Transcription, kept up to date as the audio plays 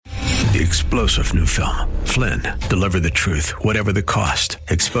the explosive new film, Flynn, deliver the truth, whatever the cost,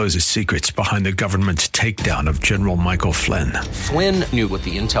 exposes secrets behind the government's takedown of General Michael Flynn. Flynn knew what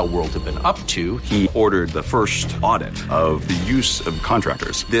the intel world had been up to. He ordered the first audit of the use of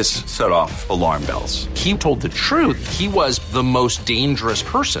contractors. This set off alarm bells. He told the truth. He was the most dangerous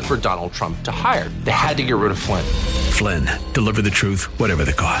person for Donald Trump to hire. They had to get rid of Flynn. Flynn, deliver the truth, whatever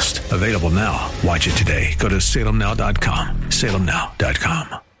the cost. Available now. Watch it today. Go to salemnow.com.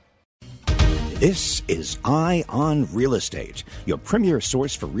 salemnow.com. This is Eye on Real Estate, your premier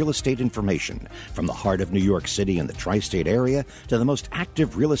source for real estate information. From the heart of New York City and the tri-state area to the most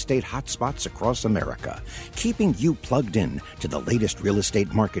active real estate hotspots across America, keeping you plugged in to the latest real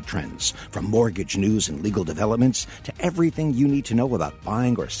estate market trends, from mortgage news and legal developments to everything you need to know about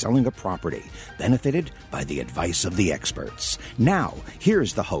buying or selling a property, benefited by the advice of the experts. Now,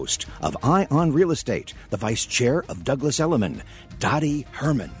 here's the host of Eye on Real Estate, the vice chair of Douglas Elliman, Dottie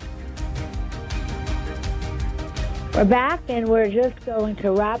Herman. We're back, and we're just going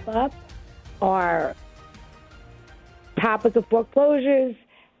to wrap up our topic of foreclosures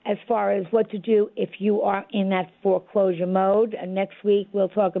as far as what to do if you are in that foreclosure mode. And next week, we'll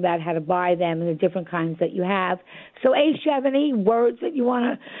talk about how to buy them and the different kinds that you have. So, Ace, do you have any words that you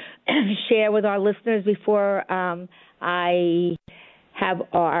want to share with our listeners before I have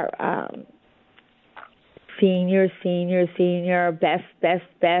our senior, best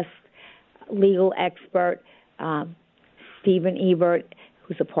legal expert, Stephen Ebert,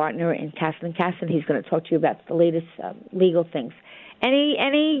 who's a partner in Castle & Castle. He's going to talk to you about the latest legal things. Any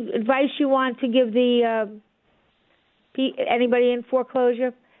advice you want to give the anybody in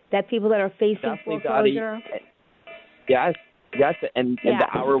foreclosure, that people that are facing Definitely, foreclosure? Dottie. Yes, and the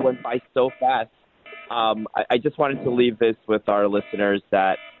hour went by so fast. I just wanted to leave this with our listeners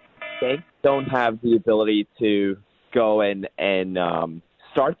that banks don't have the ability to go and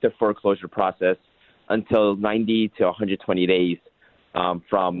start the foreclosure process until 90 to 120 days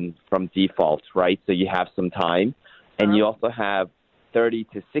from default, right? So you have some time. And you also have 30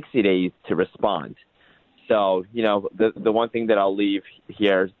 to 60 days to respond. So, the one thing that I'll leave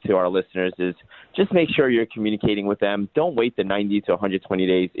here to our listeners is just make sure you're communicating with them. Don't wait the 90 to 120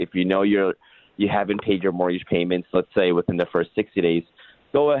 days. If you know you haven't paid your mortgage payments, let's say within the first 60 days,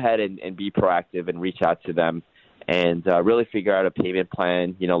 go ahead and be proactive and reach out to them. And really figure out a payment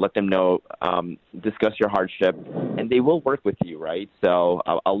plan, let them know, discuss your hardship, and they will work with you, right? So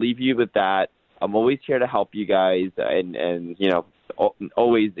I'll leave you with that. I'm always here to help you guys, and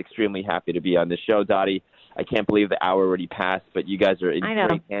always extremely happy to be on the show, Dottie. I can't believe the hour already passed, but you guys are in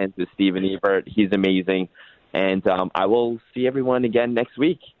great hands with Stephen Ebert. He's amazing. And I will see everyone again next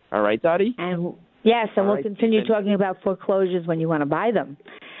week. All right, Dottie? Yes, and we'll continue talking about foreclosures when you want to buy them.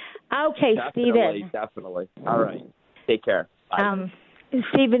 Okay, Stephen. Definitely. All right. Take care. Bye.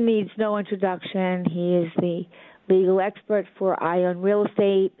 Stephen needs no introduction. He is the legal expert for Eye on Real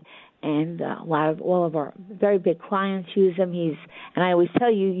Estate, and all of our very big clients use him. And I always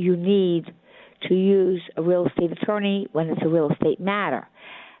tell you, you need to use a real estate attorney when it's a real estate matter.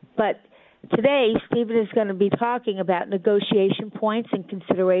 But today, Stephen is going to be talking about negotiation points and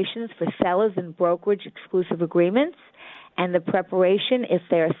considerations for sellers and brokerage exclusive agreements, and the preparation if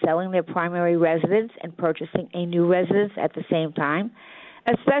they are selling their primary residence and purchasing a new residence at the same time,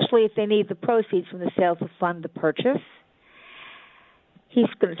 especially if they need the proceeds from the sale to fund the purchase. He's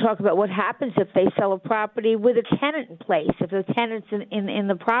going to talk about what happens if they sell a property with a tenant in place, if the tenant's in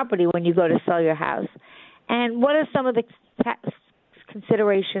the property when you go to sell your house. And what are some of the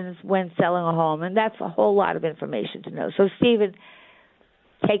considerations when selling a home? And that's a whole lot of information to know. So, Stephen,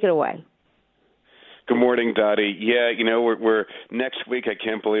 take it away. Good morning, Dottie. Yeah, we're next week. I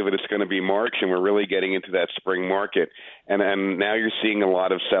can't believe it. It's going to be March, and we're really getting into that spring market. And now you're seeing a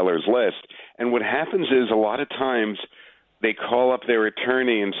lot of sellers list. And what happens is a lot of times they call up their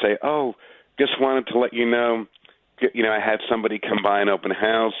attorney and say, "Oh, just wanted to let you know, I had somebody come by an open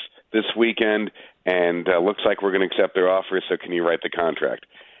house this weekend, and looks like we're going to accept their offer. So can you write the contract?"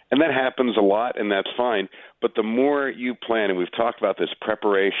 And that happens a lot, and that's fine. But the more you plan, and we've talked about this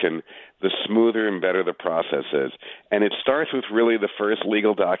preparation, the smoother and better the process is. And it starts with really the first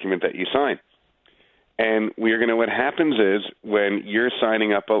legal document that you sign. And what happens is when you're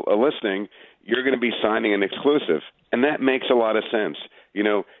signing up a listing, you're going to be signing an exclusive. And that makes a lot of sense.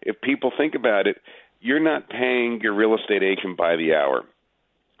 If people think about it, you're not paying your real estate agent by the hour,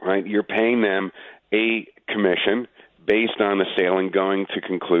 right? You're paying them a commission based on the sale and going to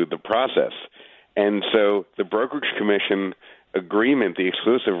conclude the process. And so the brokerage commission agreement, the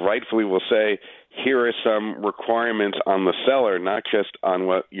exclusive, rightfully will say, here are some requirements on the seller, not just on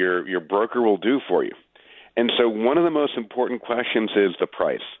what your broker will do for you. And so one of the most important questions is the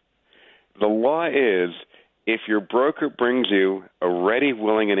price. The law is if your broker brings you a ready,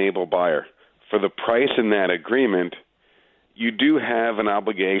 willing, and able buyer for the price in that agreement, you do have an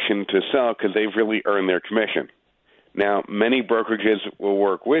obligation to sell because they've really earned their commission. Now, many brokerages will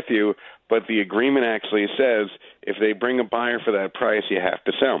work with you, but the agreement actually says if they bring a buyer for that price, you have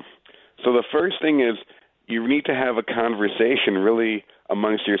to sell. So the first thing is you need to have a conversation really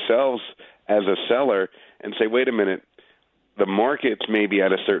amongst yourselves as a seller and say, wait a minute, the market's maybe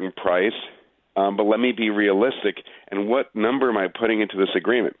at a certain price, but let me be realistic, and what number am I putting into this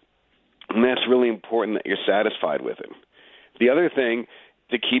agreement? And that's really important that you're satisfied with it. The other thing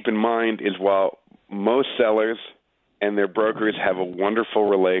to keep in mind is while most sellers and their brokers have a wonderful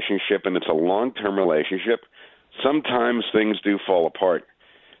relationship and it's a long-term relationship, sometimes things do fall apart.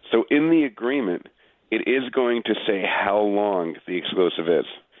 So in the agreement, it is going to say how long the exclusive is.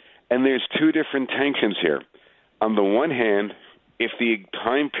 And there's two different tensions here. On the one hand, if the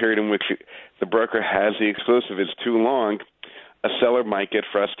time period in which the broker has the exclusive is too long, a seller might get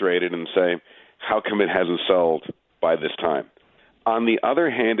frustrated and say, how come it hasn't sold by this time? On the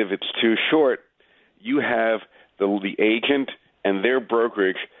other hand, if it's too short, you have the agent and their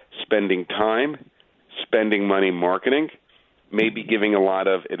brokerage spending time, spending money marketing, maybe giving a lot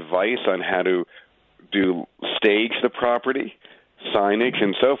of advice on how to stage the property, signage,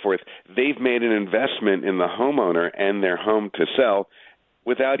 and so forth. They've made an investment in the homeowner and their home to sell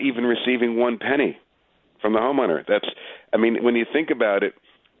without even receiving one penny from the homeowner. When you think about it,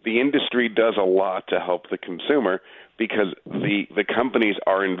 the industry does a lot to help the consumer because the companies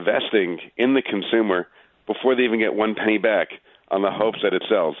are investing in the consumer before they even get one penny back on the hopes that it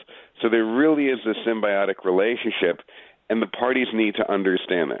sells. So there really is a symbiotic relationship, and the parties need to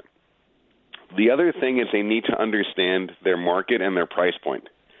understand that. The other thing is they need to understand their market and their price point.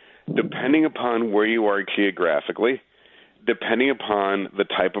 Depending upon where you are geographically, depending upon the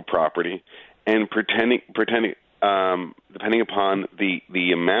type of property, and depending upon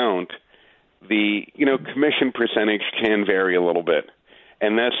the amount, the commission percentage can vary a little bit,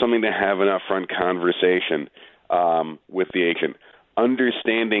 and that's something to have an upfront conversation with the agent.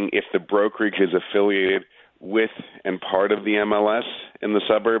 Understanding if the brokerage is affiliated with and part of the MLS in the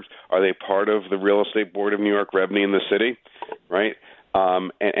suburbs, are they part of the Real Estate Board of New York Revenue in the city, right?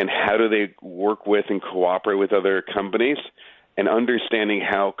 And how do they work with and cooperate with other companies? And understanding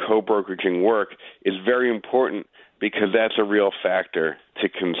how co-brokeraging work is very important because that's a real factor to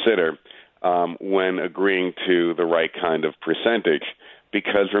consider when agreeing to the right kind of percentage.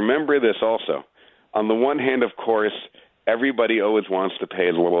 Because remember this also, on the one hand, of course, everybody always wants to pay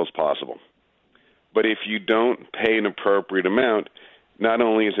as little as possible. But if you don't pay an appropriate amount, not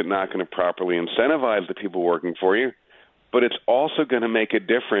only is it not going to properly incentivize the people working for you, but it's also going to make a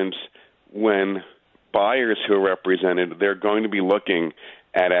difference when buyers who are represented, they're going to be looking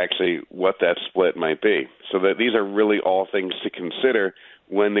at actually what that split might be. So that these are really all things to consider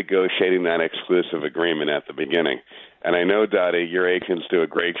when negotiating that exclusive agreement at the beginning. And I know, Dottie, your agents do a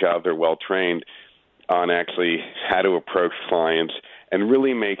great job. They're well-trained on actually how to approach clients and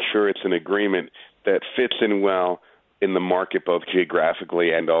really make sure it's an agreement that fits in well in the market, both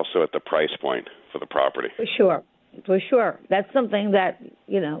geographically and also at the price point for the property. For sure. That's something that,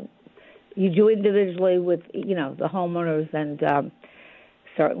 you do individually with, the homeowners, and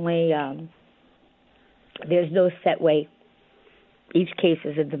certainly there's no set way. Each case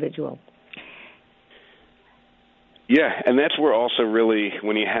is individual. Yeah, and that's where also really,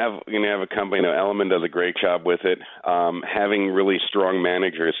 when you have a company, Element does a great job with it, having really strong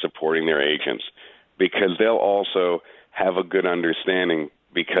managers supporting their agents, because they'll also have a good understanding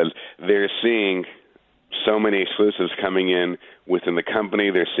because they're seeing so many exclusives coming in within the company.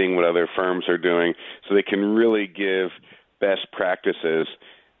 They're seeing what other firms are doing, so they can really give best practices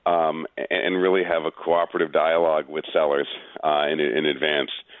and really have a cooperative dialogue with sellers in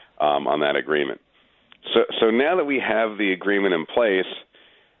advance on that agreement. So now that we have the agreement in place,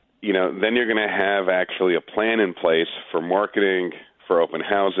 then you're going to have actually a plan in place for marketing, for open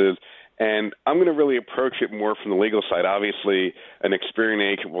houses, and I'm going to really approach it more from the legal side. Obviously, an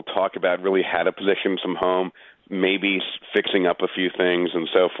experienced agent will talk about really how to position some home, maybe fixing up a few things and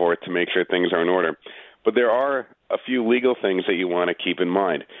so forth to make sure things are in order. But there are a few legal things that you want to keep in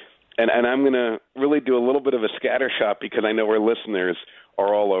mind. And I'm going to really do a little bit of a scattershot because I know our listeners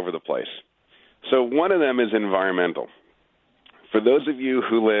are all over the place. So one of them is environmental. For those of you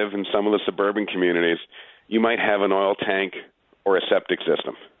who live in some of the suburban communities, you might have an oil tank or a septic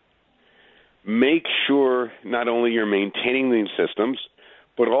system. Make sure not only you're maintaining these systems,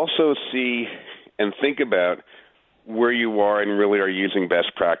 but also see and think about where you are and really are using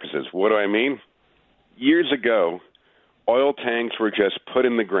best practices. What do I mean? Years ago, oil tanks were just put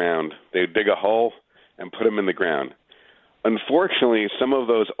in the ground. They'd dig a hole and put them in the ground. Unfortunately, some of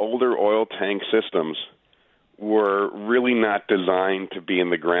those older oil tank systems were really not designed to be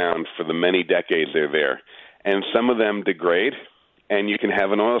in the ground for the many decades they're there. And some of them degrade, and you can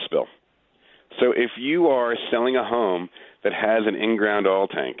have an oil spill. So if you are selling a home that has an in-ground oil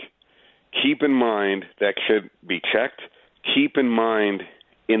tank, keep in mind that should be checked. Keep in mind,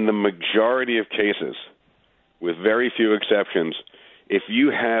 in the majority of cases, with very few exceptions, if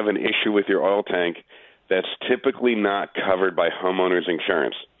you have an issue with your oil tank, that's typically not covered by homeowners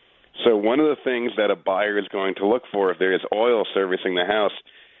insurance. So one of the things that a buyer is going to look for if there is oil servicing the house,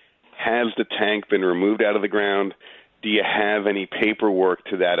 has the tank been removed out of the ground? Do you have any paperwork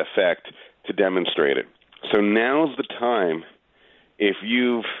to that effect to demonstrate it? So now's the time, if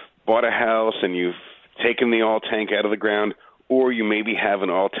you've bought a house and you've taken the oil tank out of the ground, or you maybe have an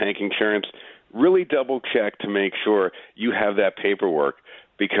oil tank insurance, really double check to make sure you have that paperwork,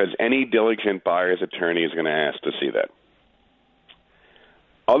 because any diligent buyer's attorney is going to ask to see that.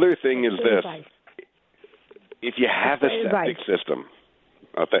 Other thing is this: if you have a septic system,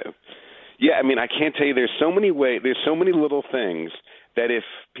 I can't tell you. There's so many little things that if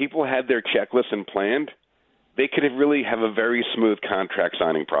people had their checklist and planned, they could really have a very smooth contract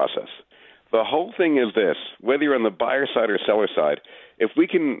signing process. The whole thing is this: whether you're on the buyer side or seller side, if we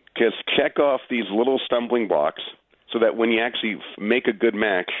can just check off these little stumbling blocks so that when you actually make a good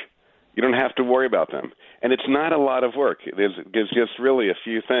match, you don't have to worry about them. And it's not a lot of work. There's just really a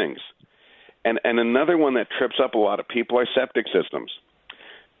few things. And another one that trips up a lot of people are septic systems.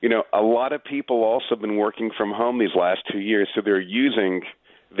 You know, a lot of people also have been working from home these last 2 years, so they're using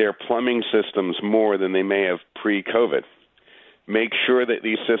their plumbing systems more than they may have pre-COVID. Make sure that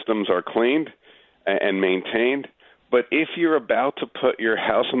these systems are cleaned and maintained. But if you're about to put your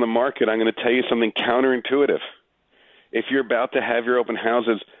house on the market, I'm going to tell you something counterintuitive. If you're about to have your open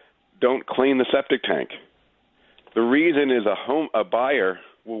houses, don't clean the septic tank. The reason is a buyer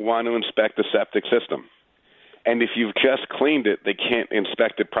will want to inspect the septic system. And if you've just cleaned it, they can't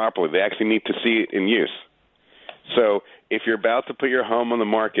inspect it properly. They actually need to see it in use. So if you're about to put your home on the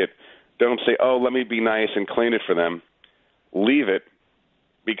market, don't say, oh, let me be nice and clean it for them. Leave it,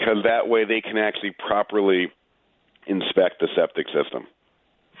 because that way they can actually properly inspect the septic system.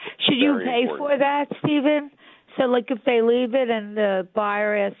 Should you pay for that, Stephen? So, like, if they leave it and the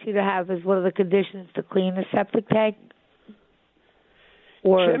buyer asks you to have what are the conditions to clean the septic tank?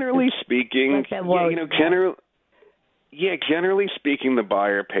 Or generally speaking, generally speaking, the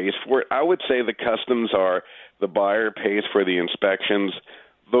buyer pays for it. I would say the customs are the buyer pays for the inspections.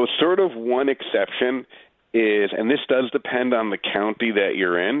 Though sort of one exception is, and this does depend on the county that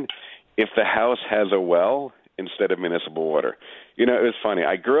you're in, if the house has a well instead of municipal water. You know, it was funny.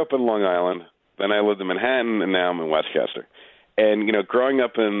 I grew up in Long Island, then I lived in Manhattan, and now I'm in Westchester. And, you know, growing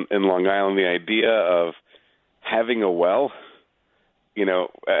up in Long Island, the idea of having a well, you know,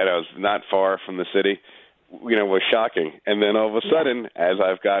 and I was not far from the city, you know, was shocking. And then all of a sudden, as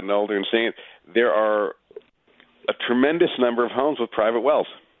I've gotten older and seen it, there are a tremendous number of homes with private wells.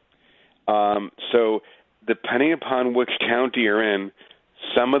 So depending upon which county you're in,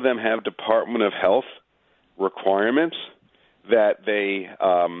 some of them have Department of Health requirements that they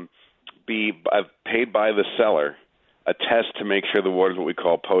be paid by the seller a test to make sure the water is what we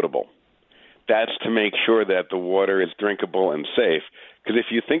call potable. That's to make sure that the water is drinkable and safe. Because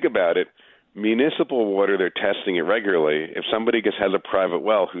if you think about it, municipal water, they're testing it regularly. If somebody just has a private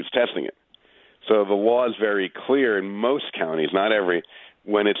well, who's testing it? So the law is very clear in most counties, not every,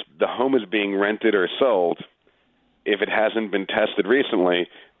 when the home is being rented or sold, if it hasn't been tested recently,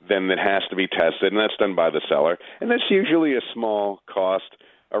 then it has to be tested, and that's done by the seller. And that's usually a small cost,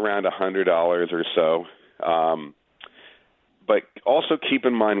 around $100 or so. But also keep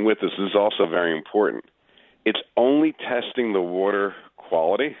in mind with this is also very important. It's only testing the water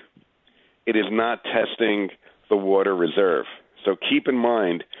quality. It is not testing the water reserve. So keep in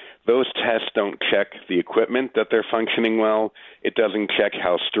mind, those tests don't check the equipment that they're functioning well. It doesn't check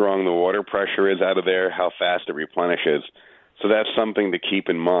how strong the water pressure is out of there, how fast it replenishes. So that's something to keep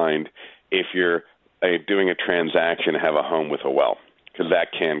in mind if you're doing a transaction to have a home with a well, because that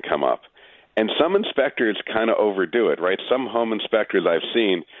can come up. And some inspectors kind of overdo it, right? Some home inspectors I've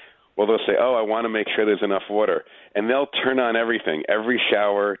seen, well, they'll say, oh, I want to make sure there's enough water. And they'll turn on everything, every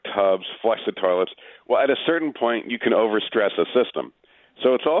shower, tubs, flush the toilets. Well, at a certain point, you can overstress a system.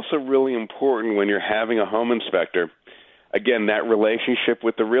 So it's also really important when you're having a home inspector, again, that relationship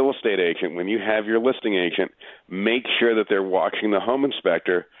with the real estate agent, when you have your listing agent, make sure that they're watching the home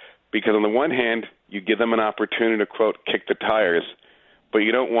inspector, because on the one hand, you give them an opportunity to, quote, kick the tires, but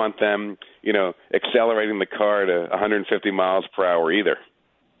you don't want them, accelerating the car to 150 miles per hour either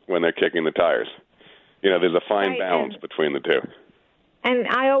when they're kicking the tires. There's a fine balance between the two. And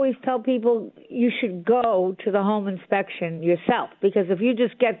I always tell people you should go to the home inspection yourself, because if you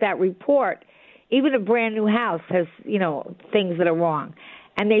just get that report, even a brand new house has, things that are wrong.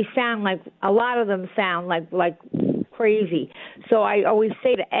 And they sound like, a lot of them sound like crazy. So I always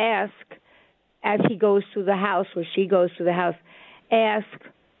say to ask, as he goes through the house or she goes through the house, ask,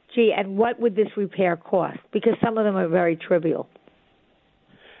 gee, and what would this repair cost? Because some of them are very trivial.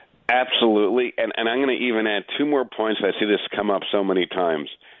 Absolutely. And I'm going to even add two more points. I see this come up so many times.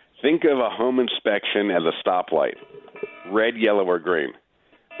 Think of a home inspection as a stoplight, red, yellow, or green,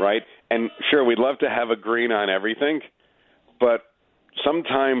 right? And sure, we'd love to have a green on everything, but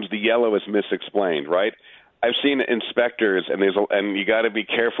sometimes the yellow is misexplained, right? I've seen inspectors, and you got to be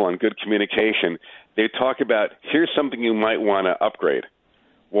careful on good communication. They talk about, here's something you might want to upgrade.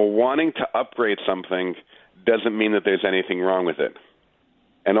 Well, wanting to upgrade something doesn't mean that there's anything wrong with it.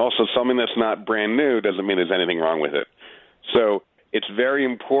 And also, something that's not brand new doesn't mean there's anything wrong with it. So it's very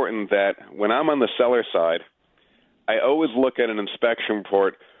important that when I'm on the seller side, I always look at an inspection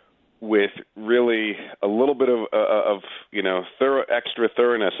report with really a little bit of extra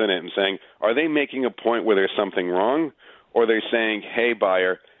thoroughness in it, and saying, are they making a point where there's something wrong, or are they saying, hey,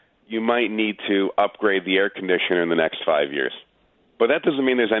 buyer, you might need to upgrade the air conditioner in the next 5 years? But that doesn't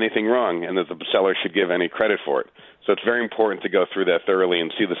mean there's anything wrong and that the seller should give any credit for it. So it's very important to go through that thoroughly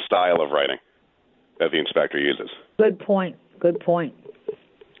and see the style of writing that the inspector uses. Good point.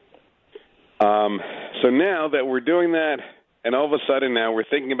 So now that we're doing that, and all of a sudden now we're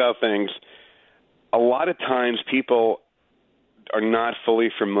thinking about things, a lot of times people are not fully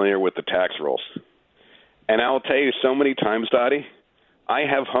familiar with the tax rules. And I'll tell you so many times, Dottie, I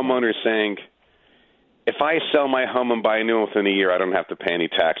have homeowners saying, if I sell my home and buy a new one within a year, I don't have to pay any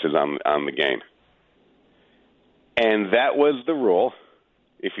taxes on the gain. And that was the rule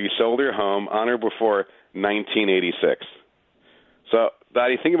if you sold your home on or before 1986. So,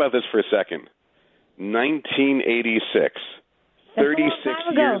 Dottie, think about this for a second. 1986, 36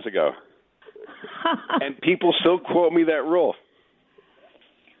 years ago. And people still quote me that rule.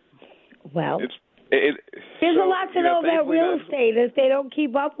 Well, there's a lot to know about real estate. If they don't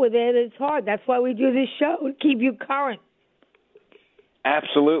keep up with it, it's hard. That's why we do this show, to keep you current.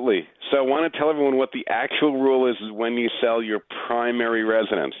 Absolutely. So I want to tell everyone what the actual rule is when you sell your primary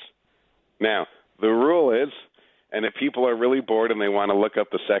residence. Now, the rule is, and if people are really bored and they want to look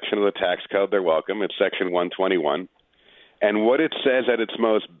up the section of the tax code, they're welcome. It's Section 121. And what it says at its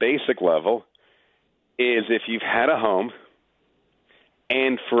most basic level is if you've had a home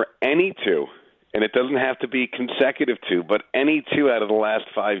and for any two, and it doesn't have to be consecutive to, but any two out of the last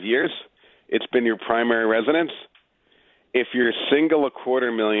 5 years, it's been your primary residence. If you're single,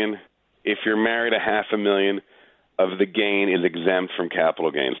 $250,000. If you're married, $500,000 of the gain is exempt from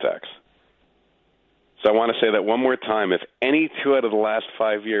capital gains tax. So I want to say that one more time. If any two out of the last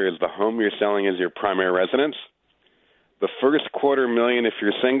 5 years, the home you're selling is your primary residence, the first $250,000 if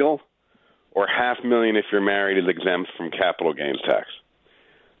you're single, or $500,000 if you're married is exempt from capital gains tax.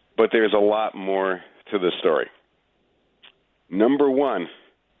 But there's a lot more to the story. Number one,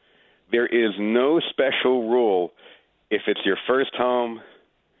 there is no special rule if it's your first home,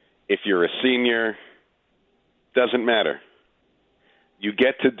 if you're a senior, doesn't matter. You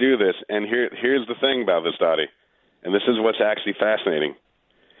get to do this, and here's the thing about this, Dottie, and this is what's actually fascinating.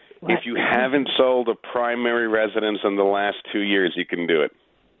 What? If you haven't sold a primary residence in the last 2 years, you can do it.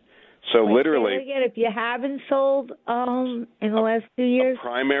 So literally, again, if you haven't sold in the last 2 years, a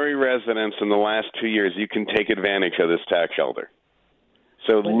primary residence in the last 2 years, you can take advantage of this tax shelter.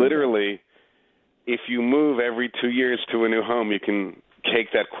 So literally, if you move every 2 years to a new home, you can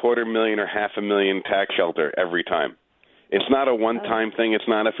take that $250,000 or $500,000 tax shelter every time. It's not a one-time thing. It's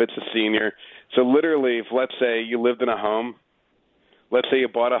not if it's a senior. So literally, if let's say you lived in a home, let's say you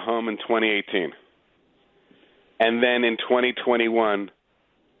bought a home in 2018, and then in 2021,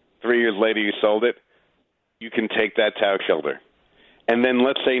 3 years later you sold it, you can take that tax shelter. And then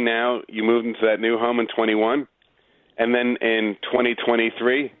let's say now you moved into that new home in 21, and then in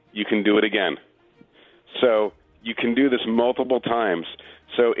 2023, you can do it again. So you can do this multiple times.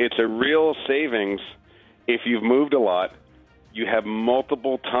 So it's a real savings. If you've moved a lot, you have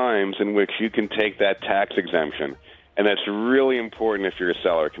multiple times in which you can take that tax exemption. And that's really important if you're a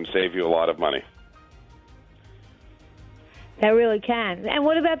seller. It can save you a lot of money. That really can. And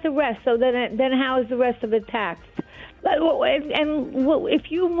what about the rest? So then how is the rest of it taxed? And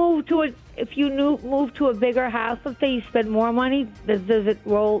if you move to a bigger house, let's say you spend more money, does it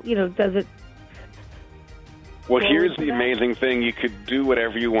roll? Does it? Well, here's the amazing thing. You could do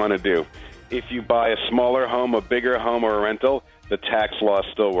whatever you want to do. If you buy a smaller home, a bigger home, or a rental, the tax law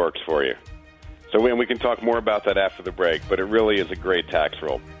still works for you. So we can talk more about that after the break, but it really is a great tax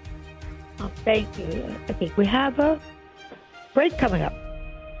rule. Oh, thank you. I think we have a break coming up.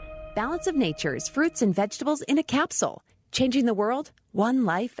 Balance of Nature's fruits and vegetables in a capsule, changing the world one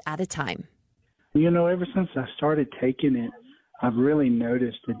life at a time. Ever since I started taking it, I've really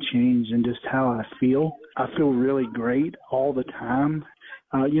noticed a change in just how I feel. I feel really great all the time.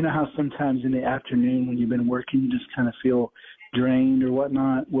 You know how sometimes in the afternoon when you've been working, you just kind of feel drained or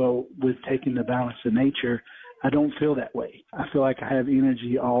whatnot? Well, with taking the Balance of Nature, I don't feel that way. I feel like I have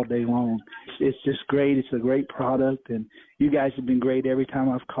energy all day long. It's just great. It's a great product, and you guys have been great every time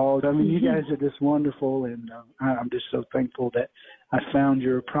I've called. I mean, you guys are just wonderful, and I'm just so thankful that I found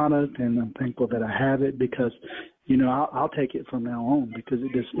your product, and I'm thankful that I have it because, I'll take it from now on because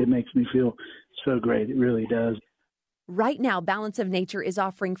it makes me feel so great. It really does. Right now, Balance of Nature is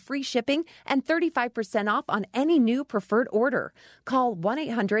offering free shipping and 35% off on any new preferred order. Call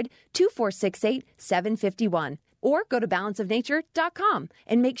 1-800-2468-751 or go to balanceofnature.com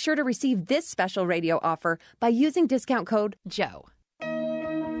and make sure to receive this special radio offer by using discount code JOE.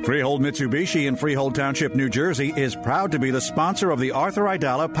 Freehold Mitsubishi in Freehold Township, New Jersey is proud to be the sponsor of the Arthur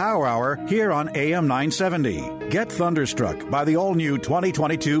Aidala Power Hour here on AM 970. Get thunderstruck by the all-new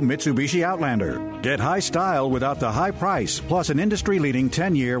 2022 Mitsubishi Outlander. Get high style without the high price, plus an industry-leading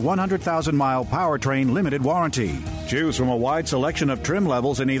 10-year, 100,000-mile powertrain limited warranty. Choose from a wide selection of trim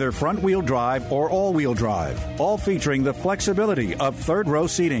levels in either front-wheel drive or all-wheel drive, all featuring the flexibility of third-row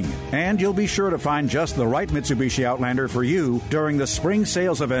seating. And you'll be sure to find just the right Mitsubishi Outlander for you during the spring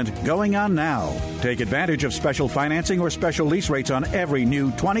sales event going on now. Take advantage of special financing or special lease rates on every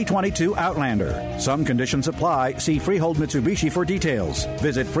new 2022 Outlander. Some conditions apply. See Freehold Mitsubishi for details.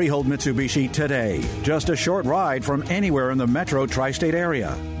 Visit Freehold Mitsubishi today. Just a short ride from anywhere in the metro tri-state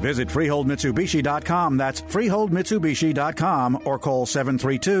area. Visit FreeholdMitsubishi.com. That's FreeholdMitsubishi.com or call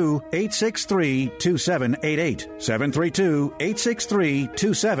 732-863-2788.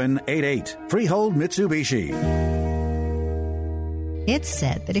 732-863-2788. Freehold Mitsubishi. It's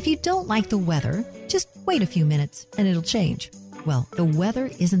said that if you don't like the weather, just wait a few minutes and it'll change. Well, the weather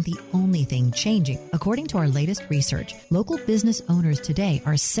isn't the only thing changing. According to our latest research, local business owners today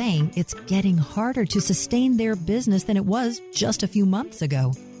are saying it's getting harder to sustain their business than it was just a few months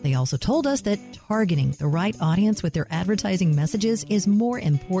ago. They also told us that targeting the right audience with their advertising messages is more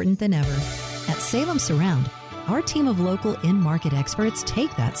important than ever. At Salem Surround, our team of local in-market experts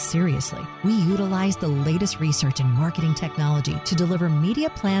take that seriously. We utilize the latest research in marketing technology to deliver media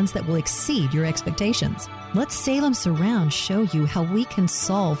plans that will exceed your expectations. Let Salem Surround show you how we can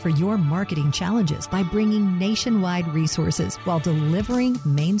solve for your marketing challenges by bringing nationwide resources while delivering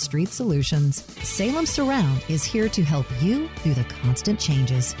Main Street solutions. Salem Surround is here to help you through the constant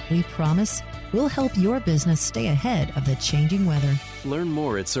changes. We promise we'll help your business stay ahead of the changing weather. Learn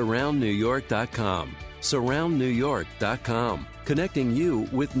more at surroundnewyork.com. surroundnewyork.com, connecting you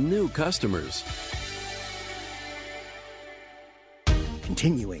with new customers.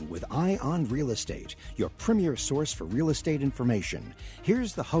 Continuing with Eye on Real Estate, your premier source for real estate information.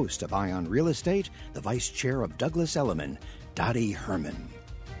 Here's the host of Eye on Real Estate, the Vice Chair of Douglas Elliman, Dottie Herman.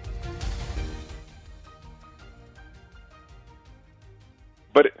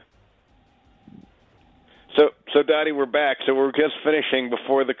 So Dottie, we're back. So we're just finishing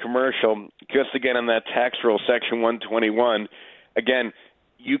before the commercial, just again on that tax rule, Section 121. Again,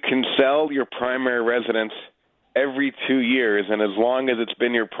 you can sell your primary residence every 2 years, and as long as it's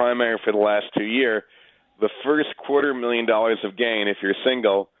been your primary for the last 2 years, the first $250,000 of gain if you're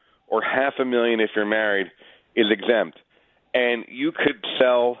single, or $500,000 if you're married, is exempt. And you could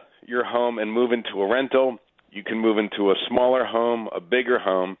sell your home and move into a rental. You can move into a smaller home, a bigger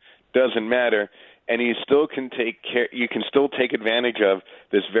home, doesn't matter. And you still can take advantage of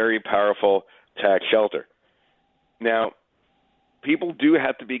this very powerful tax shelter. Now, people do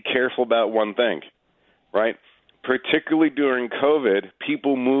have to be careful about one thing, right? Particularly during COVID,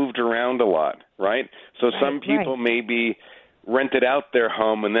 people moved around a lot, right? So some people maybe rented out their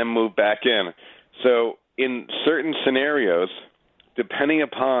home and then moved back in. So in certain scenarios, depending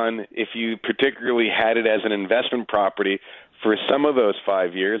upon if you particularly had it as an investment property for some of those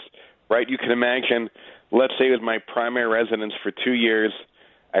 5 years, right? You can imagine, let's say it was my primary residence for 2 years.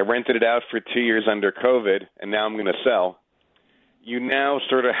 I rented it out for 2 years under COVID, and now I'm going to sell. You now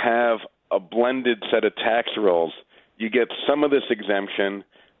sort of have a blended set of tax rules. You get some of this exemption,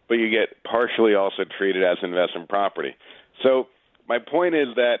 but you get partially also treated as investment property. So my point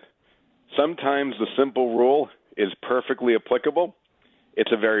is that sometimes the simple rule is perfectly applicable.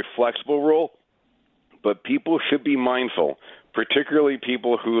 It's a very flexible rule. but people should be mindful, particularly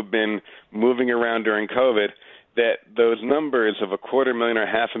people who have been moving around during COVID, that those numbers of $250,000 or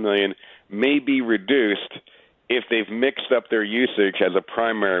 $500,000 may be reduced if they've mixed up their usage as a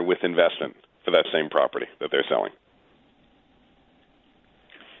primary with investment for that same property that they're selling.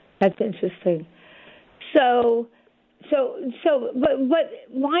 That's interesting. But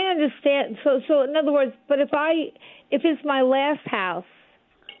why understand? So in other words, but if it's my last house,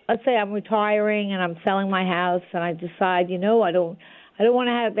 let's say I'm retiring and I'm selling my house, and I decide, I don't want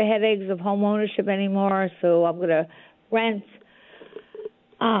to have the headaches of home ownership anymore, so I'm going to rent.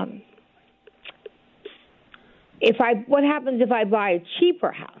 What happens if I buy a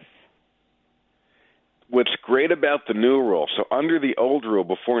cheaper house? What's great about the new rule, so under the old rule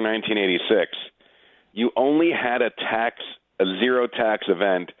before 1986, you only had a zero tax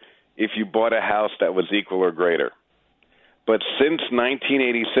event if you bought a house that was equal or greater. But since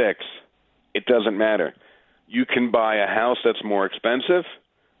 1986, it doesn't matter. You can buy a house that's more expensive,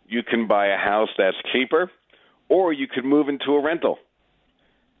 you can buy a house that's cheaper, or you could move into a rental.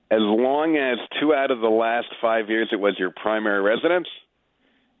 As long as 2 out of the last 5 years it was your primary residence,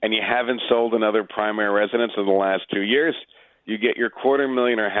 and you haven't sold another primary residence in the last 2 years, you get your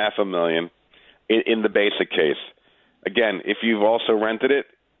 $250,000 or $500,000 in the basic case. Again, if you've also rented it,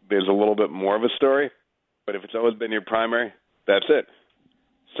 there's a little bit more of a story, but if it's always been your primary, that's it.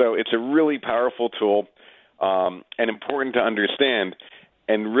 So it's a really powerful tool and important to understand,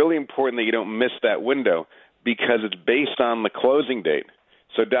 and really important that you don't miss that window because it's based on the closing date.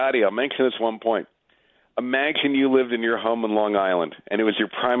 So, Dottie, I'll mention this one point. Imagine you lived in your home in Long Island, and it was your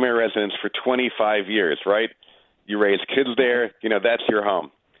primary residence for 25 years, right? You raised kids there, that's your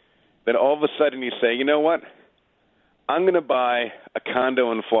home. Then all of a sudden you say, you know what? I'm going to buy a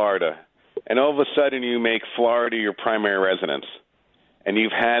condo in Florida. And all of a sudden you make Florida your primary residence. And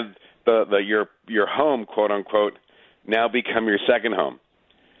you've had your home, quote unquote, now become your second home.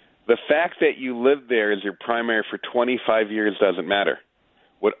 The fact that you lived there as your primary for 25 years doesn't matter.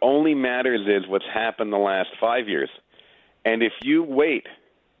 What only matters is what's happened the last 5 years. And if you wait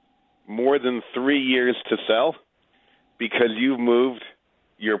more than 3 years to sell because you've moved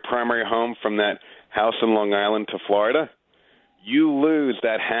your primary home from that house in Long Island to Florida, you lose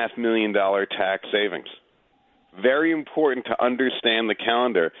that $500,000 tax savings. Very important to understand the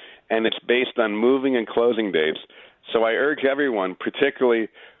calendar, and it's based on moving and closing dates. So I urge everyone, particularly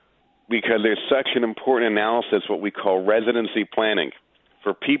because there's such an important analysis, what we call residency planning,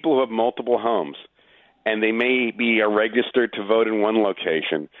 for people who have multiple homes, and they may be registered to vote in one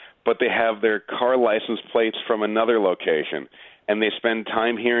location, but they have their car license plates from another location, and they spend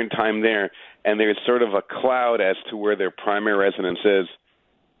time here and time there, and there's sort of a cloud as to where their primary residence is.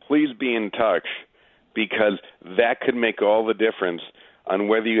 Please be in touch, because that could make all the difference on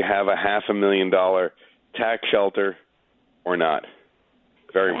whether you have a $500,000 tax shelter or not.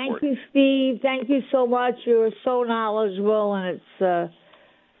 Very important. Thank you, Steve. Thank you so much. You're so knowledgeable, and it's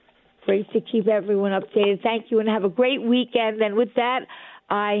great to keep everyone updated. Thank you, and have a great weekend. And with that,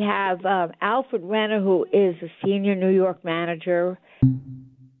 I have Alfred Renner, who is a senior New York manager, one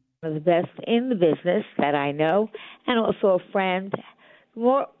of the best in the business that I know, and also a friend.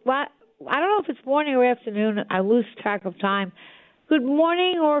 I don't know if it's morning or afternoon. I lose track of time. Good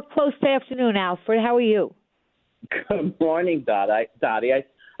morning or close to afternoon, Alfred. How are you? Good morning, Dottie.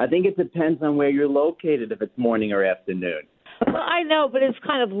 I think it depends on where you're located, if it's morning or afternoon. Well, I know, but it's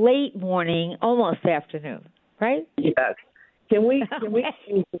kind of late morning, almost afternoon, right? Yes. Can we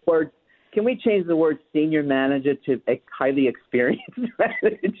change the word? Can we change the word senior manager to a highly experienced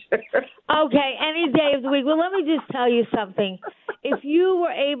manager? Okay, any day of the week. Well, let me just tell you something. If you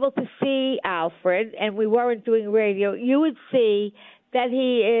were able to see Alfred, and we weren't doing radio, you would see that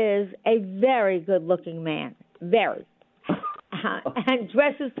he is a very good-looking man, very, and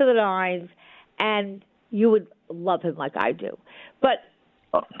dresses to the nines, and you would love him like I do. But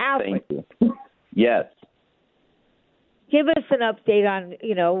Alfred, thank you. Yes. Give us an update on,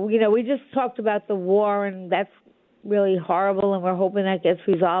 we just talked about the war, and that's really horrible, and we're hoping that gets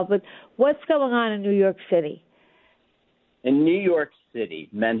resolved. But what's going on in New York City? In New York City,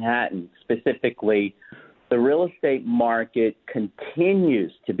 Manhattan specifically, the real estate market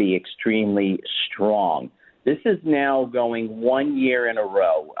continues to be extremely strong. This is now going 1 year in a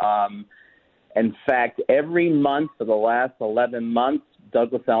row. In fact, every month for the last 11 months,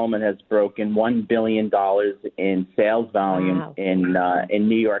 Douglas Elliman has broken $1 billion in sales volume in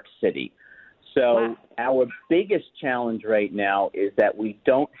New York City. So our biggest challenge right now is that we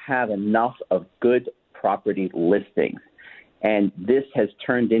don't have enough of good property listings. And this has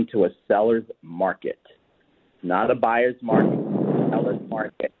turned into a seller's market, not a buyer's market, a seller's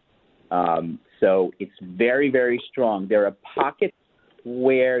market. So it's very, very strong. There are pockets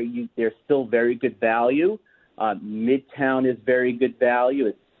where there's still very good value. Midtown is very good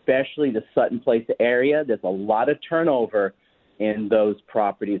value, especially the Sutton Place area. There's a lot of turnover in those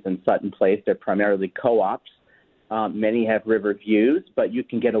properties in Sutton Place. They're primarily co-ops. Many have river views, but you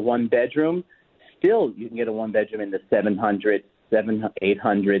can get a one-bedroom. Still, you can get a one-bedroom in the 700s,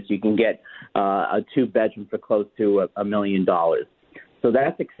 800s. You can get a two-bedroom for close to $1 million. So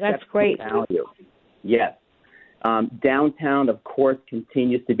that's great value. Yes. Downtown, of course,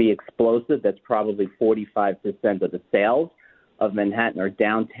 continues to be explosive. That's probably 45% of the sales of Manhattan are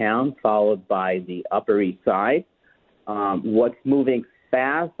downtown, followed by the Upper East Side. What's moving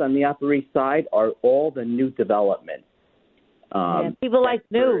fast on the Upper East Side are all the new developments. People like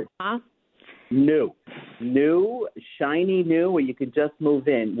new, huh? New, shiny new, where you could just move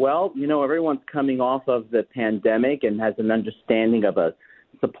in. Well, everyone's coming off of the pandemic and has an understanding of a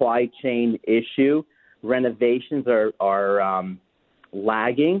supply chain issue. Renovations are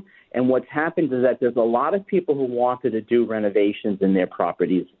lagging. And what's happened is that there's a lot of people who wanted to do renovations in their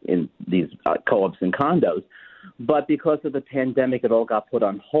properties in these co-ops and condos. But because of the pandemic, it all got put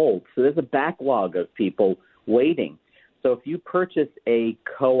on hold. So there's a backlog of people waiting. So if you purchase a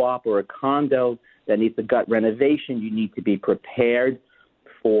co-op or a condo that needs a gut renovation, you need to be prepared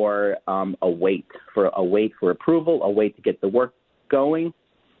for a wait for approval, a wait to get the work going,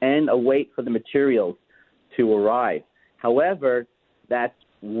 and a wait for the materials to arrive. However, that's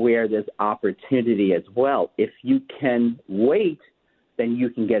where there's opportunity as well. If you can wait, then you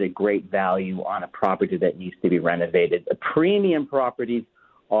can get a great value on a property that needs to be renovated. The premium properties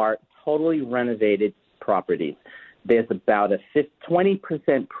are totally renovated properties. There's about a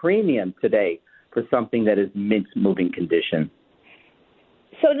 20% premium today for something that is mint-moving condition.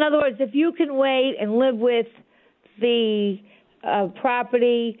 So in other words, if you can wait and live with the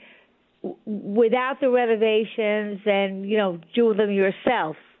property without the renovations and, do them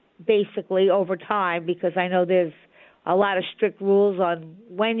yourself, basically, over time, because I know there's a lot of strict rules on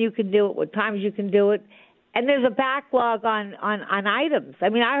when you can do it, what times you can do it, and there's a backlog on items. I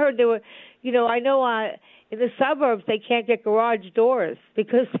mean, I heard there were, I know in the suburbs they can't get garage doors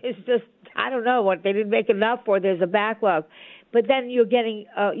because it's just, I don't know what, they didn't make enough or there's a backlog. But then you're getting,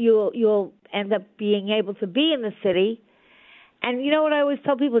 you'll end up being able to be in the city. And you know what I always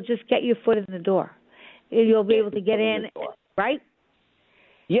tell people, just get your foot in the door. You'll be able to get in, right?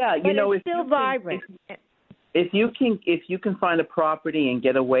 Yeah, but it's still vibrant. If you can find a property and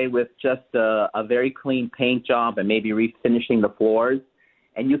get away with just a very clean paint job and maybe refinishing the floors,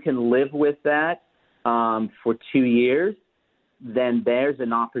 and you can live with that for 2 years, then there's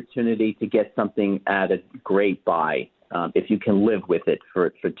an opportunity to get something at a great buy if you can live with it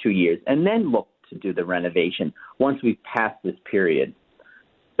for 2 years, and then look to do the renovation once we've passed this period.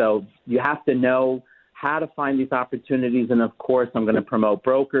 So you have to know how to find these opportunities, and of course I'm going to promote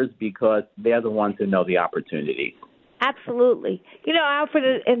brokers because they're the ones who know the opportunities. Absolutely.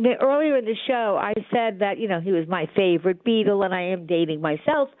 Alfred, earlier in the show, I said that, he was my favorite Beatle, and I am dating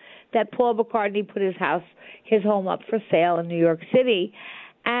myself, that Paul McCartney put his home up for sale in New York City,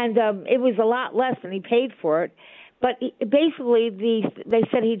 and it was a lot less than he paid for it. But basically, they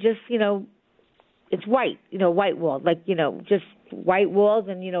said he just, it's white, white walled, just white walls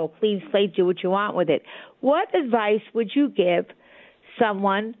and, a clean slate, do what you want with it. What advice would you give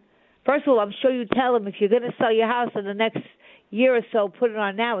someone? First of all, I'm sure you tell them if you're going to sell your house in the next year or so, put it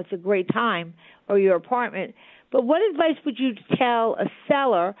on now. It's a great time, or your apartment. But what advice would you tell a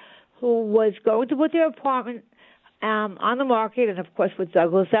seller who was going to put their apartment on the market, and, of course, with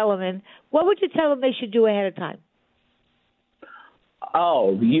Douglas Elliman? What would you tell them they should do ahead of time?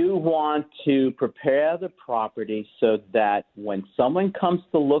 Oh, you want to prepare the property so that when someone comes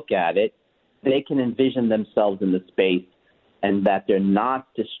to look at it, they can envision themselves in the space and that they're not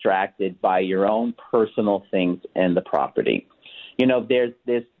distracted by your own personal things in the property.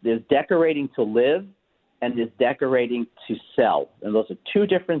 There's decorating to live and there's decorating to sell. And those are two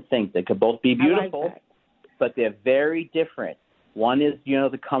different things. They could both be beautiful, but they're very different. One is,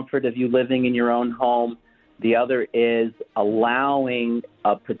 the comfort of you living in your own home. The other is allowing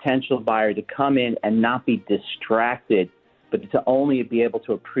a potential buyer to come in and not be distracted, but to only be able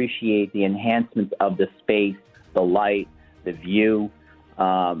to appreciate the enhancements of the space, the light, the view,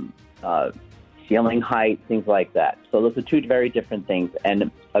 ceiling height, things like that. So those are two very different things,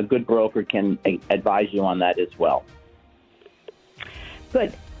 and a good broker can advise you on that as well.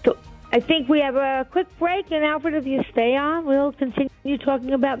 Good. So I think we have a quick break, and Alfred, if you stay on, we'll continue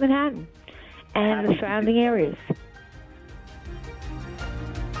talking about Manhattan and the surrounding areas.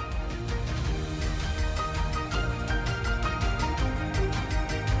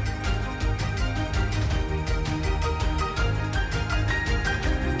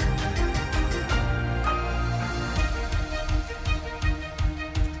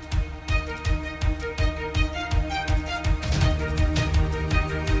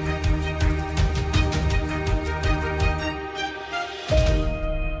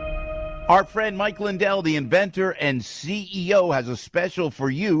 Our friend Mike Lindell, the inventor and CEO, has a special for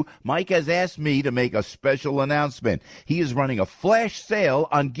you. Mike has asked me to make a special announcement. He is running a flash sale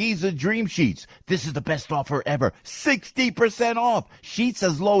on Giza Dream Sheets. This is the best offer ever. 60% off. Sheets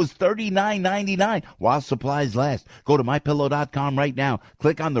as low as $39.99 while supplies last. Go to MyPillow.com right now.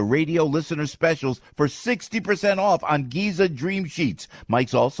 Click on the radio listener specials for 60% off on Giza Dream Sheets.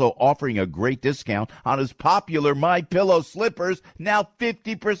 Mike's also offering a great discount on his popular MyPillow slippers, now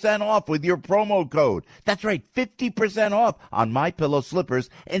 50% off with your promo code. That's right, 50% off on MyPillow slippers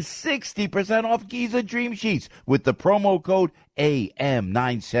and 60% off Giza Dream Sheets with the promo code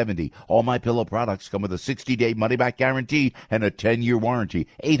AM970. All MyPillow products come with a 60-day money-back guarantee and a 10-year warranty.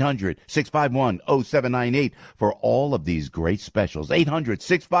 800-651-0798 for all of these great specials.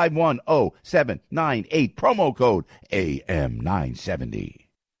 800-651-0798. Promo code AM970.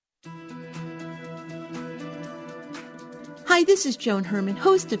 Hi, this is Joan Herman,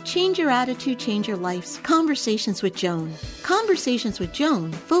 host of Change Your Attitude, Change Your Life's Conversations with Joan. Conversations with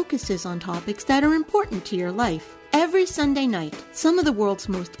Joan focuses on topics that are important to your life. Every Sunday night, some of the world's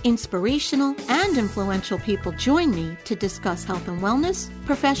most inspirational and influential people join me to discuss health and wellness,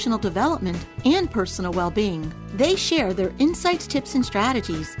 professional development, and personal well-being. They share their insights, tips, and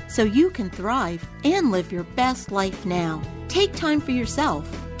strategies so you can thrive and live your best life now. Take time for yourself.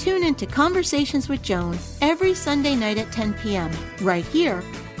 Tune into Conversations with Joan every Sunday night at 10 p.m. right here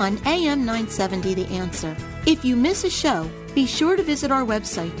on AM 970 The Answer. If you miss a show, be sure to visit our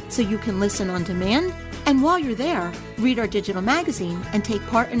website so you can listen on demand. And while you're there, read our digital magazine and take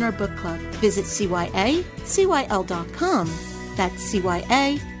part in our book club. Visit CYACYL.com. That's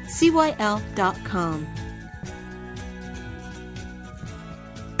CYACYL.com.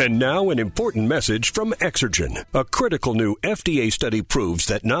 And now an important message from Exergen. A critical new FDA study proves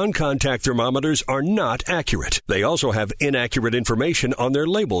that non-contact thermometers are not accurate. They also have inaccurate information on their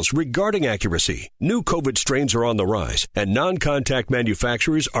labels regarding accuracy. New COVID strains are on the rise, and non-contact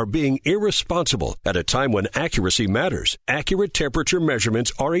manufacturers are being irresponsible at a time when accuracy matters. Accurate temperature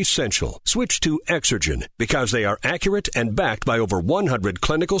measurements are essential. Switch to Exergen because they are accurate and backed by over 100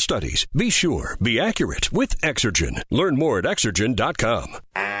 clinical studies. Be sure, be accurate with Exergen. Learn more at Exergen.com.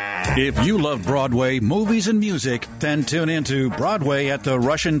 If you love Broadway, movies, and music, then tune into Broadway at the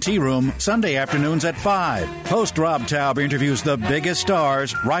Russian Tea Room, Sunday afternoons at 5. Host Rob Taub interviews the biggest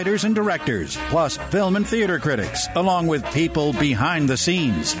stars, writers, and directors, plus film and theater critics, along with people behind the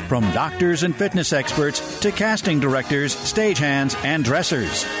scenes, from doctors and fitness experts to casting directors, stagehands, and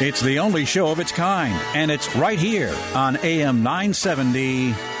dressers. It's the only show of its kind, and it's right here on AM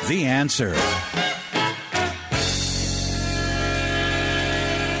 970, The Answer.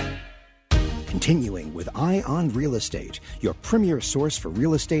 Continuing with Eye on Real Estate, your premier source for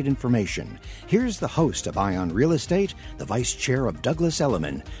real estate information. Here's the host of Eye on Real Estate, the vice chair of Douglas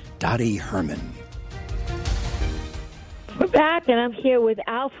Elliman, Dottie Herman. We're back, and I'm here with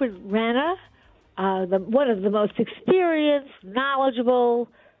Alfred Renner, one of the most experienced, knowledgeable,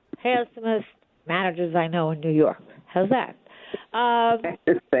 handsomest managers I know in New York. How's that? Thank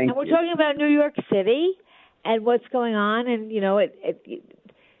and we're talking about New York City and what's going on, and, you know,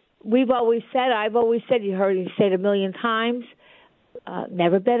 I've always said, you heard me say it a million times,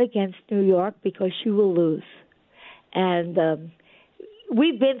 never bet against New York because you will lose. And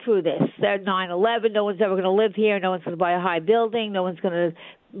we've been through this. There's 9/11. No one's ever going to live here. No one's going to buy a high building. No one's going to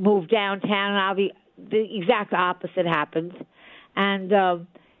move downtown. And the exact opposite happened. And,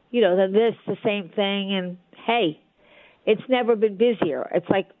 then this, the same thing. And, hey, it's never been busier. It's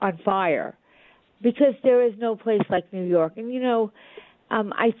like on fire because there is no place like New York. And,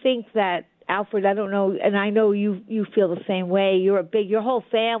 I think that, Alfred, I don't know, and I know you feel the same way. Your whole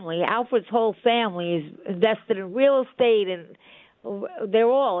family, Alfred's whole family is invested in real estate, and they're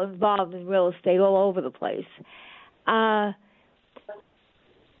all involved in real estate all over the place.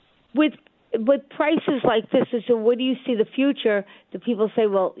 With prices like this, so what do you see the future? Do people say,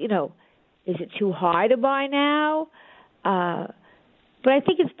 well, is it too high to buy now? But I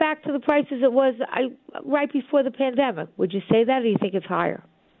think it's back to the prices it was right before the pandemic. Would you say that, or do you think it's higher?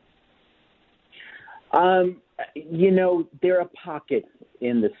 There are pockets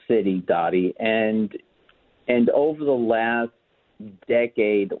in the city, Dottie, and over the last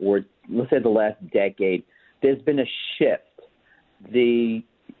decade, or let's say the last decade, there's been a shift. The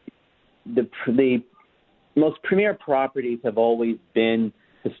most premier properties have always been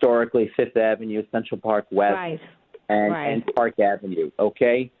historically Fifth Avenue, Central Park West. Right. And Park Avenue,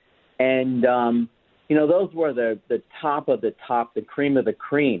 okay? And, those were the top of the top, the cream of the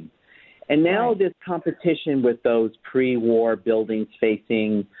cream. And now there's competition with those pre-war buildings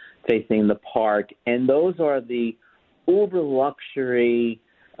facing the park. And those are the uber luxury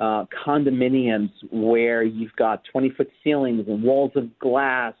condominiums where you've got 20-foot ceilings and walls of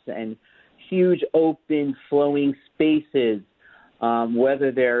glass and huge open flowing spaces,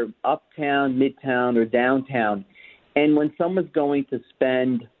 whether they're uptown, midtown, or downtown. And when someone's going to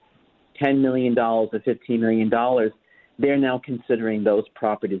spend $10 million or $15 million, they're now considering those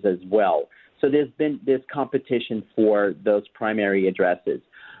properties as well. So there's competition for those primary addresses.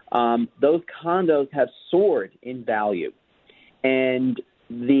 Those condos have soared in value. And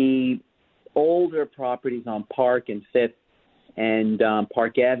the older properties on Park and Fifth and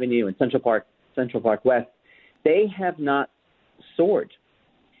Park Avenue and Central Park West, they have not soared.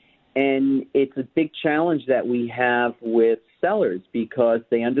 And it's a big challenge that we have with sellers because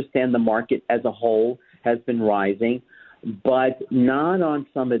they understand the market as a whole has been rising, but not on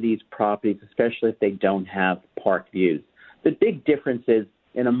some of these properties, especially if they don't have park views. The big difference is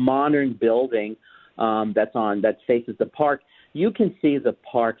in a modern building that faces the park, you can see the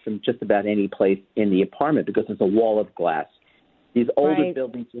park from just about any place in the apartment because there's a wall of glass. These older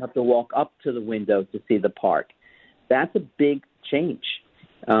buildings, you have to walk up to the window to see the park. That's a big change.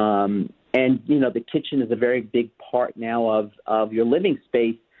 And, the kitchen is a very big part now of your living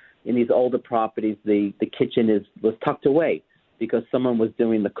space. In these older properties, the kitchen was tucked away because someone was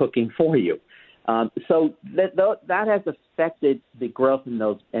doing the cooking for you. So that has affected the growth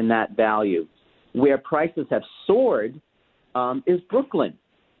in that value. Where prices have soared is Brooklyn.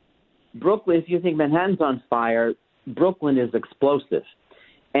 Brooklyn, if you think Manhattan's on fire, Brooklyn is explosive.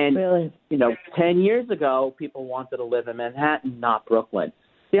 And, really? 10 years ago, people wanted to live in Manhattan, not Brooklyn.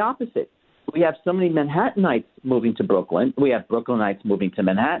 The opposite. We have so many Manhattanites moving to Brooklyn. We have Brooklynites moving to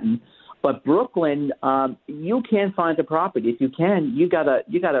Manhattan. But Brooklyn, you can't find a property. If you can, you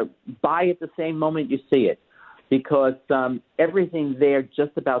gotta buy it the same moment you see it, because everything there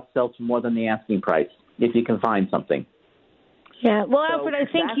just about sells for more than the asking price if you can find something. Yeah, well, Alfred,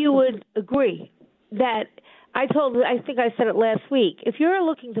 I think you would agree that I think I said it last week. If you're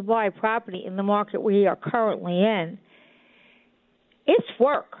looking to buy a property in the market we are currently in, it's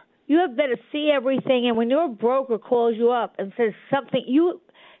work. You have better see everything, and when your broker calls you up and says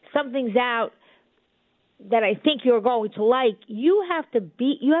something's out that I think you're going to like, you have to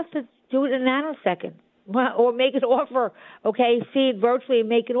do it in a nanosecond, or make an offer. Okay, see it virtually and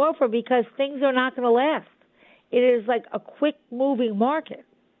make an offer because things are not going to last. It is like a quick moving market.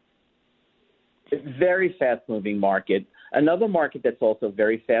 It's a very fast moving market. Another market that's also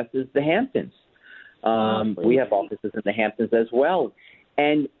very fast is the Hamptons. We have offices in the Hamptons as well.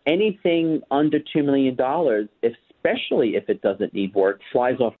 And anything under $2 million, especially if it doesn't need work,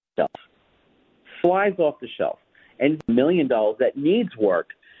 flies off the shelf. And $1 million that needs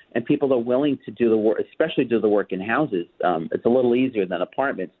work, and people are willing to do the work, especially do the work in houses. It's a little easier than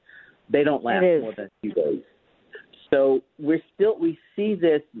apartments. They don't last more than a few days. So we see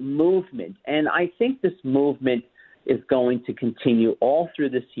this movement, and I think this movement is going to continue all through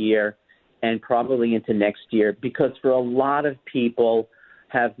this year and probably into next year, because for a lot of people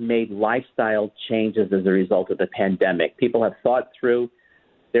have made lifestyle changes as a result of the pandemic. People have thought through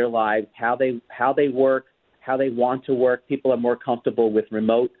their lives, how they work, how they want to work. People are more comfortable with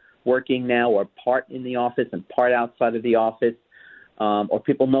remote working now, or part in the office and part outside of the office. Or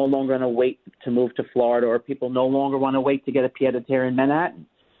people no longer want to wait to move to Florida, or people no longer want to wait to get a pied-à-terre in Manhattan.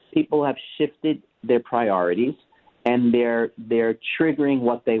 People have shifted their priorities, and they're triggering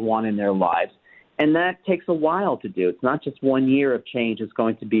what they want in their lives. And that takes a while to do. It's not just 1 year of change. It's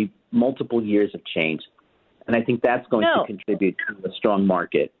going to be multiple years of change. And I think that's going to contribute to a strong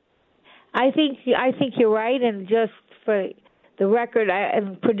market. I think you're right. And just for the record,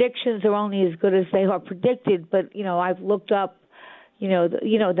 and predictions are only as good as they are predicted. But, I've looked up,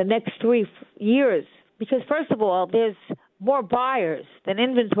 the next 3 years, because first of all, there's more buyers than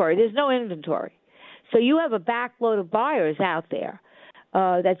inventory. There's no inventory. So you have a backload of buyers out there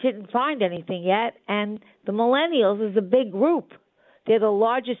that didn't find anything yet. And the millennials is a big group. They're the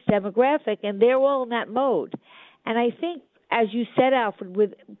largest demographic, and they're all in that mode. And I think, as you said, Alfred,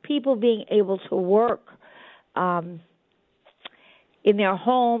 with people being able to work in their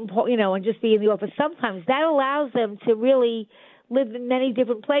home, and just be in the office, sometimes that allows them to really live in many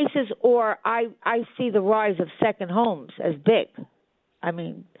different places. Or I see the rise of second homes as big. I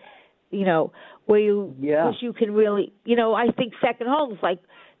mean, where you wish you can really, I think second homes like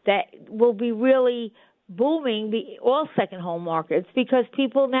that will be really booming, all second home markets, because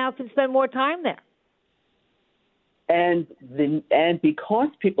people now can spend more time there. And because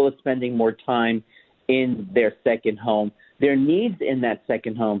people are spending more time in their second home, their needs in that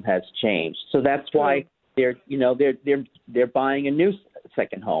second home has changed. So that's why they're buying a new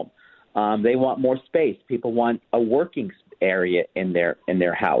second home. They want more space. People want a working area in their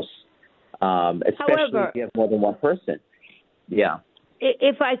house, especially However, if you have more than one person. Yeah.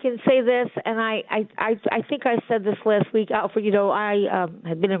 If I can say this, and I think I said this last week, Alfred, I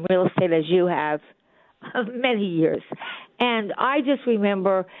have been in real estate as you have many years. And I just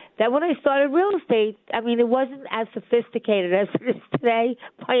remember that when I started real estate, it wasn't as sophisticated as it is today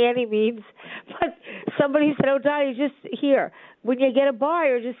by any means. But somebody said, "Oh, Dottie, just here. When you get a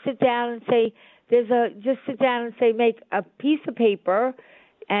buyer, just sit down and say, make a piece of paper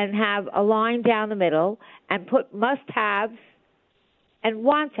and have a line down the middle and put must-haves and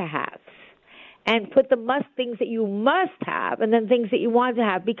want-to-haves. And put the things that you must have and then things that you want to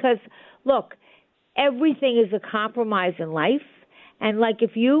have. Because, look, everything is a compromise in life. And,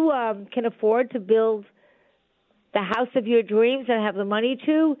 if you can afford to build the house of your dreams and have the money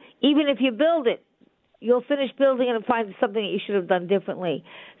to, even if you build it, you'll finish building it and find something that you should have done differently.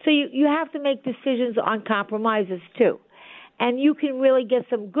 So you have to make decisions on compromises, too. And you can really get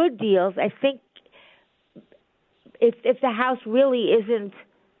some good deals. I think if the house really isn't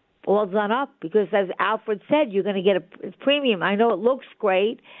all done up, because as Alfred said, you're going to get a premium. I know it looks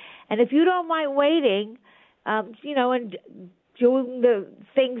great. And if you don't mind waiting, and doing the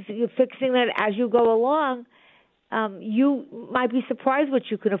things, you're fixing it as you go along, you might be surprised what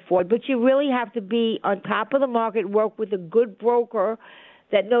you can afford. But you really have to be on top of the market, work with a good broker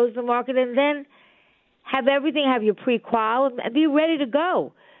that knows the market, and then have your pre-qual and be ready to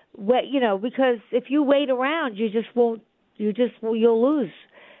go. Because if you wait around, you'll lose.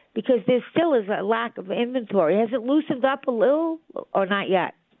 Because there still is a lack of inventory. Has it loosened up a little or not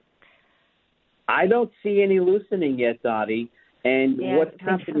yet? I don't see any loosening yet, Dottie. And what's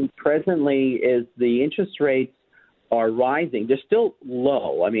happening presently is the interest rates are rising. They're still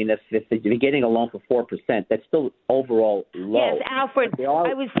low. If you're getting a loan for 4%, that's still overall low. Yes, Alfred,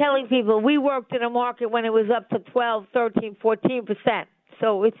 I was telling people we worked in a market when it was up to 12, 13, 14%.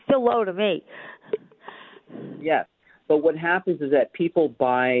 So it's still low to me. Yes. But what happens is that people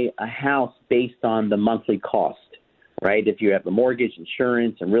buy a house based on the monthly cost, right? If you have a mortgage,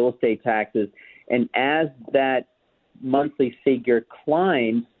 insurance, and real estate taxes, and as that monthly figure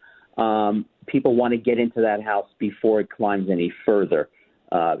climbs, people want to get into that house before it climbs any further.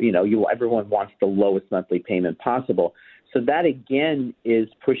 Everyone wants the lowest monthly payment possible. So that, again, is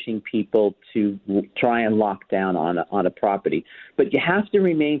pushing people to try and lock down on a property. But you have to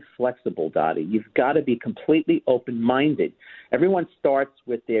remain flexible, Dottie. You've got to be completely open-minded. Everyone starts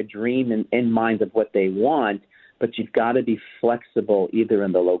with their dream in mind of what they want, but you've got to be flexible either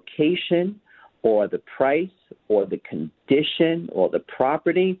in the location or the price or the condition or the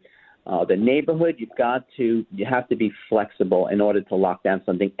property, the neighborhood. You have to be flexible in order to lock down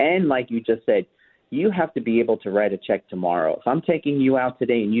something. And like you just said, you have to be able to write a check tomorrow. If I'm taking you out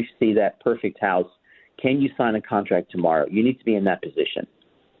today and you see that perfect house, can you sign a contract tomorrow? You need to be in that position.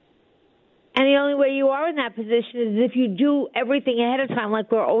 And the only way you are in that position is if you do everything ahead of time,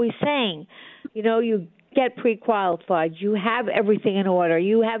 like we're always saying. You get pre-qualified. You have everything in order.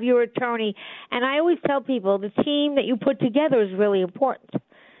 You have your attorney. And I always tell people the team that you put together is really important,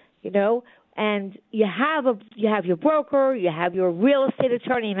 And you have your broker, you have your real estate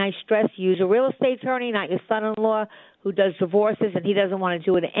attorney, and I stress use a real estate attorney, not your son-in-law who does divorces and he doesn't want to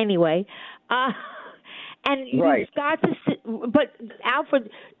do it anyway. And right. You've got to, but Alfred,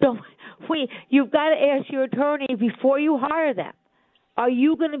 you've got to ask your attorney before you hire them. Are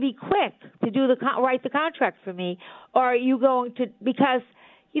you going to be quick to write the contract for me, or are you going to? Because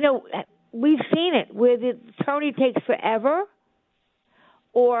we've seen it where the attorney takes forever.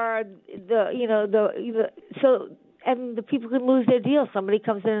 Or and the people can lose their deal. Somebody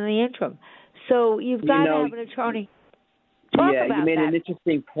comes in the interim, so you've got to have an attorney.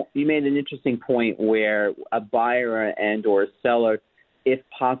 You made an interesting point where a buyer and or a seller, if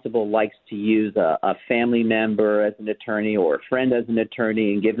possible, likes to use a family member as an attorney or a friend as an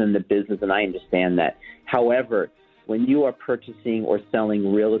attorney and give them the business, and I understand that. However, when you are purchasing or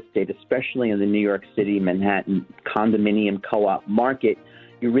selling real estate, especially in the New York City, Manhattan condominium co-op market,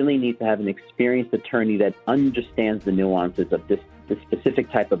 you really need to have an experienced attorney that understands the nuances of this specific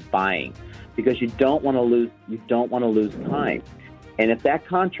type of buying, because you don't want to lose time. And if that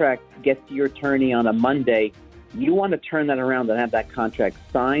contract gets to your attorney on a Monday, you want to turn that around and have that contract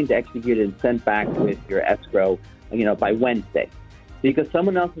signed, executed, and sent back with your escrow, by Wednesday, because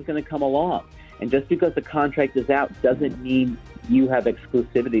someone else is going to come along. And just because the contract is out doesn't mean you have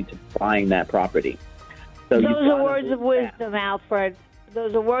exclusivity to buying that property. So those are words of wisdom, Alfred.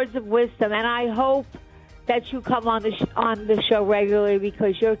 Those are words of wisdom, and I hope that you come on the show regularly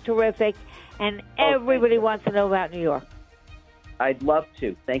because you're terrific, and everybody wants to know about New York. I'd love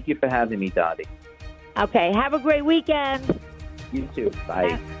to. Thank you for having me, Dottie. Okay, have a great weekend. You too.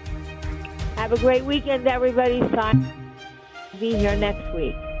 Bye. Have a great weekend, everybody. Be here next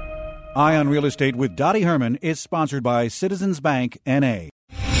week. Eye on Real Estate with Dottie Herman is sponsored by Citizens Bank, N.A.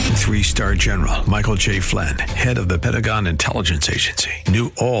 3-star General Michael J. Flynn, head of the Pentagon Intelligence Agency,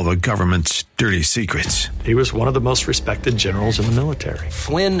 knew all the government's dirty secrets. He was one of the most respected generals in the military.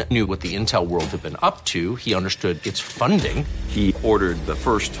 Flynn knew what the intel world had been up to. He understood its funding. He ordered the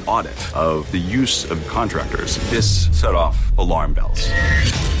first audit of the use of contractors. This set off alarm bells.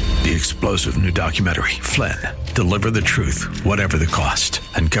 The explosive new documentary, Flynn, Deliver the Truth, Whatever the Cost,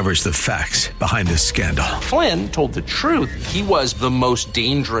 uncovers the facts behind this scandal. Flynn told the truth. He was the most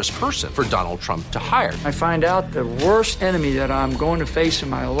dangerous person for Donald Trump to hire. I find out the worst enemy that I'm going to face in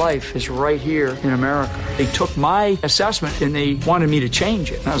my life is right here in America. They took my assessment and they wanted me to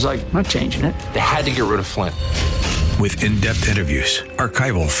change it. And I was like, I'm not changing it. They had to get rid of Flynn. With in-depth interviews,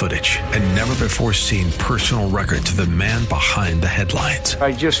 archival footage, and never-before-seen personal records of the man behind the headlines.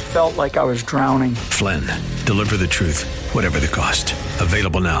 I just felt like I was drowning. Flynn, Deliver the Truth, Whatever the Cost.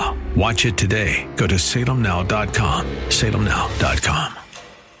 Available now. Watch it today. Go to salemnow.com. salemnow.com.